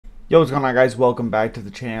Yo, what's going on, guys? Welcome back to the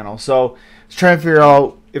channel. So, I was trying to figure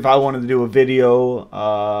out if I wanted to do a video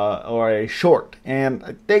or a short. And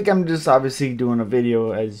I think I'm just obviously doing a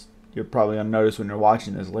video, as you're probably going to notice when you're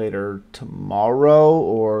watching this later tomorrow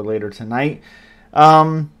or later tonight.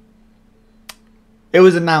 It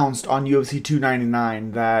was announced on UFC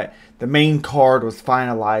 299 that the main card was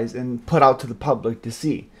finalized and put out to the public to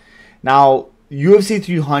see. Now, UFC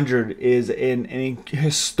 300 is an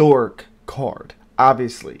historic card.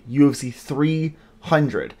 Obviously, UFC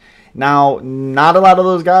 300. Now, not a lot of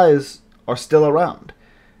those guys are still around.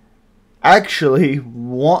 Actually,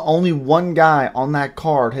 only one guy on that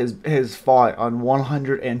card has fought on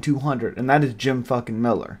 100 and 200, and that is Jim fucking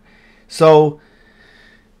Miller. So,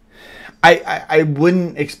 I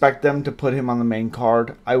wouldn't expect them to put him on the main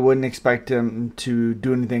card. I wouldn't expect him to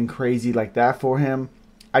do anything crazy like that for him.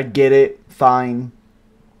 I get it. Fine.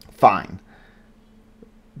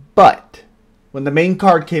 But when the main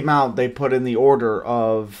card came out, they put in the order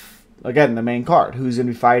of, again, the main card. Who's going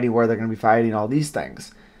to be fighting, where they're going to be fighting, all these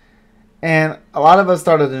things. And a lot of us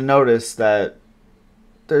started to notice that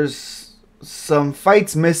there's some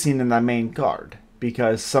fights missing in that main card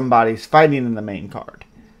because somebody's fighting in the main card.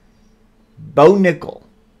 Bo NIckal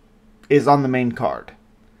is on the main card.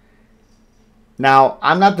 Now,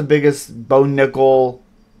 I'm not the biggest Bo NIckal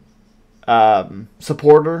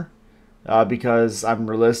supporter because I'm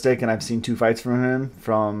realistic and I've seen 2 fights from him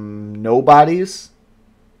from nobodies.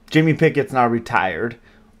 Jimmy Pickett's now retired.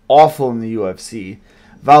 Awful in the UFC.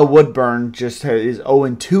 Val Woodburn just is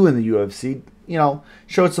 0-2 in the UFC. You know,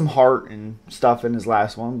 showed some heart and stuff in his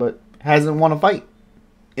last one, but hasn't won a fight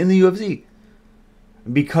in the UFC.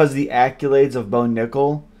 Because the accolades of Bo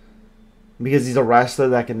NIckal, because he's a wrestler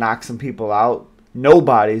that can knock some people out,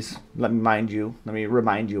 nobody's, let me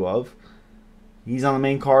remind you of. He's on the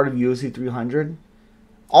main card of UFC 300.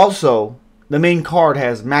 Also, the main card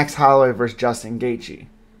has Max Holloway versus Justin Gaethje.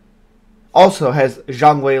 Also has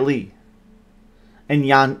Zhang Weili and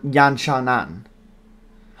Yan Xiaonan.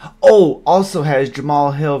 Oh, also has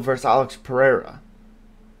Jamal Hill versus Alex Pereira.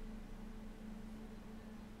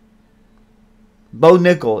 Bo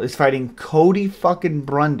NIckal is fighting Cody fucking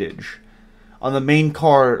Brundage on the main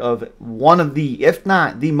card of one of the, if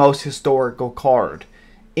not the most historical card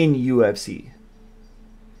in UFC.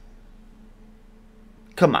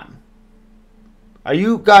 Come on. Are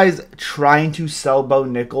you guys trying to sell Bo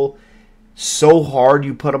NIckal so hard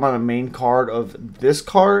you put him on the main card of this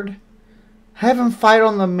card? Have him fight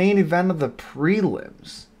on the main event of the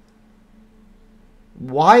prelims.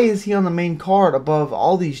 Why is he on the main card above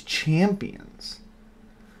all these champions?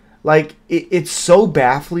 Like, it's so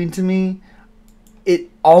baffling to me.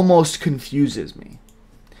 It almost confuses me.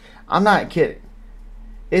 I'm not kidding.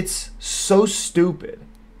 It's so stupid.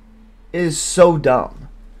 It is so dumb.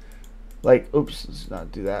 Like, oops, let's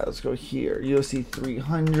not do that. Let's go here. UFC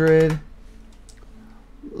 300.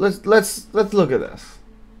 Let's look at this.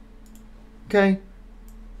 Okay?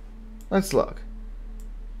 Let's look.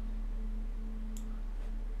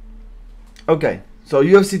 Okay, so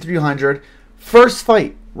UFC 300. First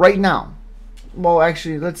fight right now. Well,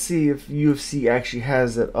 actually, let's see if UFC actually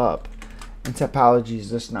has it up. And Topology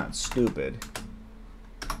is just not stupid.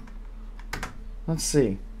 Let's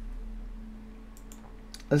see.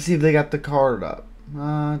 Let's see if they got the card up.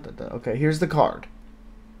 Okay, here's the card.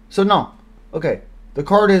 So, no. Okay, the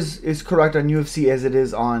card is correct on UFC as it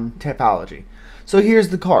is on Topology. So, here's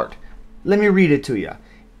the card. Let me read it to you.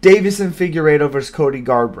 Davison Figueiredo versus Cody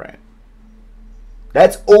Garbrandt.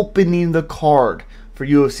 That's opening the card for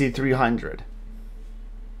UFC 300.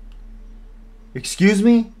 Excuse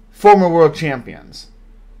me? Former world champions.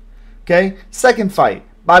 Okay? Second fight.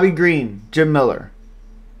 Bobby Green, Jim Miller.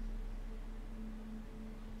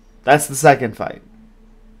 That's the second fight.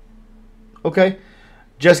 Okay?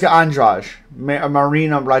 Jessica Andrade,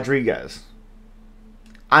 Marina Rodriguez.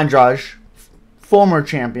 Andrade, former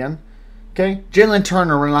champion. Okay? Jalen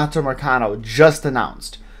Turner, Renato Marcano, just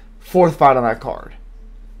announced. 4th fight on that card.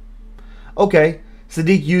 Okay.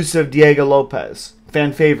 Sadiq Youssef, Diego Lopez.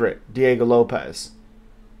 Fan favorite, Diego Lopez.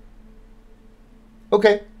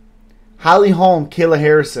 Okay. Holly Holm, Kayla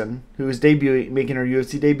Harrison, who is making her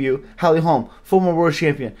UFC debut. Holly Holm, former world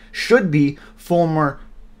champion. Should be former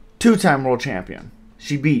 2-time world champion.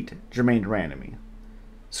 She beat Jermaine Durandamy.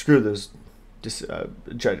 Screw those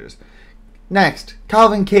judges. Next,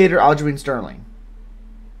 Calvin Kattar, Aljamain Sterling.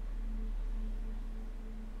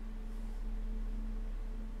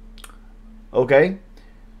 Okay.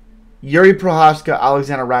 Yuri Prochazka,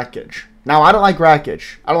 Alexander Rakic. Now, I don't like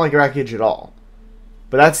Rakic. I don't like Rakic at all.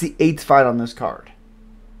 But that's the 8th fight on this card.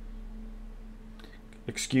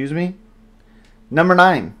 Excuse me? Number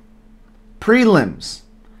 9. Prelims.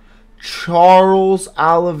 Charles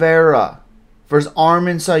Oliveira versus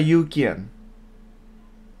Arman Sayukian.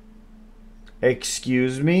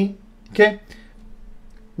 Excuse me? Okay.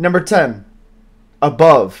 Number 10.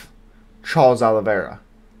 Above Charles Oliveira.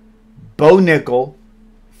 Bo Nickal,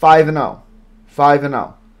 5-0.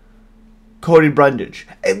 5-0. Cody Brundage.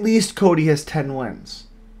 At least Cody has 10 wins.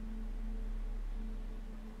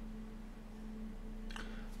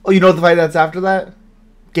 Oh, you know the fight that's after that?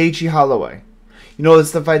 Gaethje Holloway. You know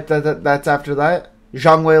what's the fight that's after that?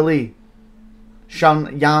 Zhang Weili.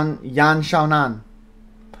 Yan Xiaonan.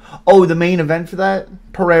 Oh, the main event for that?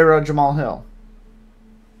 Pereira Jamal Hill.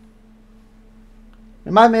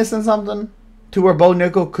 Am I missing something? To where Bo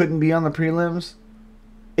Nickal couldn't be on the prelims?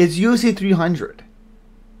 It's UFC 300.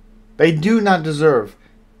 They do not deserve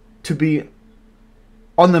to be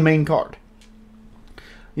on the main card.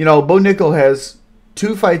 You know, Bo Nickal has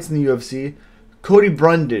 2 fights in the UFC. Cody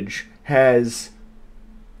Brundage has...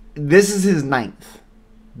 This is his 9th.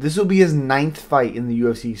 This will be his 9th fight in the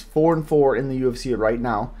UFC. He's 4-4 in the UFC right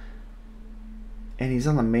now. And he's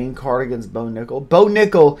on the main card against Bo Nickal. Bo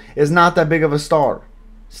Nickal is not that big of a star.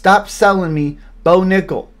 Stop selling me Bo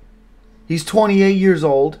Nickal. He's 28 years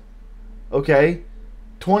old. Okay?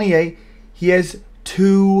 28. He has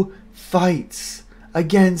 2 fights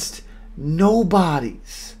against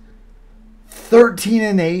nobodies.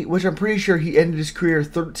 13-8, which I'm pretty sure he ended his career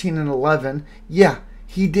 13-11. Yeah,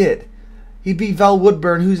 he did. He beat Val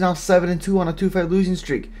Woodburn, who's now 7-2 on a 2-fight losing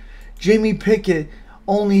streak. Jamie Pickett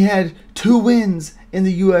only had 2 wins in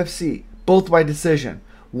the UFC, both by decision.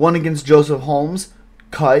 One against Joseph Holmes,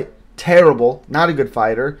 cut, terrible, not a good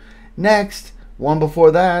fighter. Next, one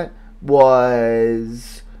before that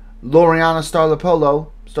was Loriano Starlopolo.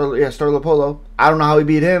 I don't know how he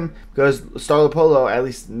beat him because Starlopolo, at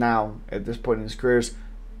least now at this point in his career, is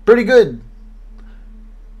pretty good.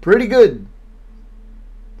 Pretty good.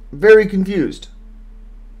 Very confused.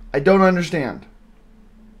 I don't understand.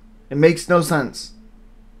 It makes no sense.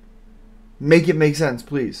 Make it make sense,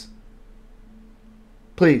 please.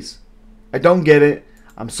 Please. I don't get it.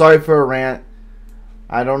 I'm sorry for a rant.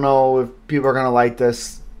 I don't know if people are going to like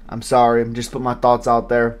this. I'm sorry. I'm just putting my thoughts out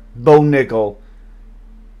there. Bo Nickal.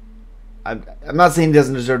 I'm not saying he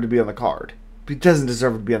doesn't deserve to be on the card. But he doesn't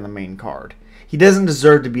deserve to be on the main card. He doesn't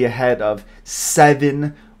deserve to be ahead of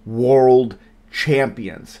 7 world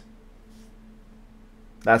champions.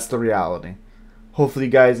 That's the reality. Hopefully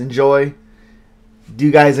you guys enjoy. Do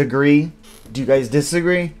you guys agree? Do you guys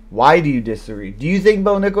disagree? Why do you disagree? Do you think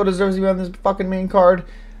Bo Nickal deserves to be on this fucking main card?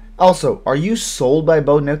 Also, are you sold by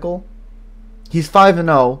Bo Nickal? He's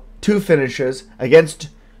 5-0, 2 finishes against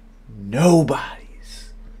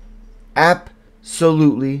nobodies.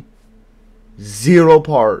 Absolutely zero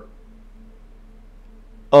part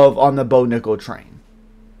of on the Bo Nickal train.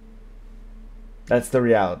 That's the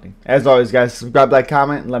reality. As always, guys, subscribe, like,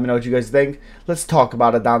 comment, and let me know what you guys think. Let's talk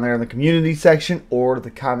about it down there in the community section or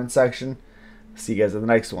the comment section. See you guys in the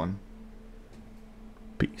next one.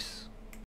 Peace.